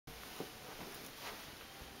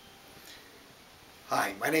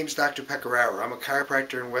Hi, my name is Dr. Pecoraro. I'm a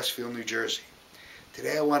chiropractor in Westfield, New Jersey.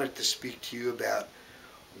 Today I wanted to speak to you about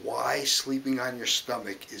why sleeping on your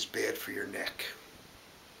stomach is bad for your neck.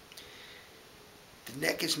 The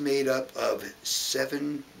neck is made up of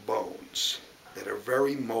 7 bones that are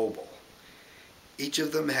very mobile. Each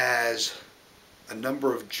of them has a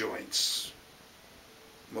number of joints.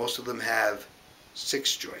 Most of them have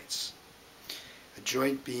 6 joints. A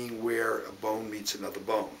joint being where a bone meets another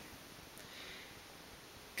bone.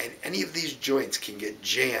 And any of these joints can get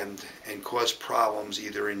jammed and cause problems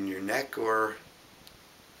either in your neck or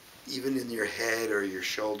even in your head or your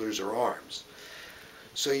shoulders or arms.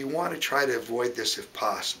 So you want to try to avoid this if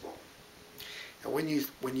possible. And when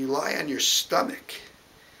you lie on your stomach,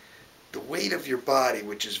 the weight of your body,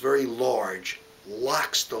 which is very large,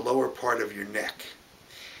 locks the lower part of your neck.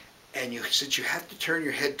 And since you have to turn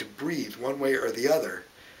your head to breathe one way or the other,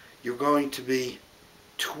 you're going to be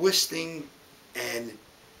twisting and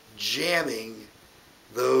jamming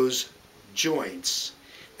those joints.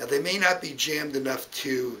 Now they may not be jammed enough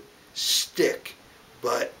to stick,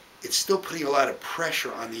 but it's still putting a lot of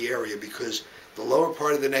pressure on the area because the lower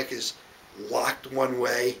part of the neck is locked one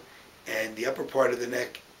way and the upper part of the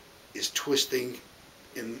neck is twisting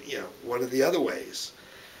in one of the other ways.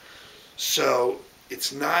 So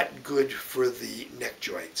it's not good for the neck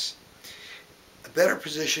joints. A better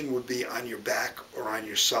position would be on your back or on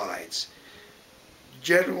your sides.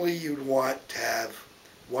 Generally, you'd want to have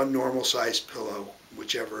one normal sized pillow,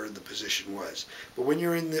 whichever the position was. But when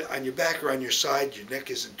you're on your back or on your side, your neck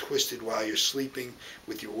isn't twisted while you're sleeping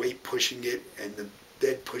with your weight pushing it and the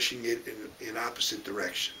bed pushing it in opposite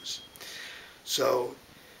directions. So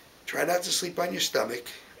try not to sleep on your stomach.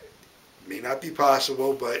 It may not be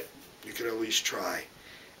possible, but you can at least try.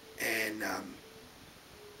 And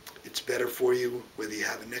it's better for you whether you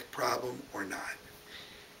have a neck problem or not.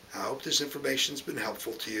 I hope this information's been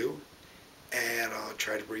helpful to you, and I'll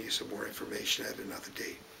try to bring you some more information at another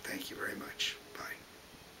date. Thank you very much.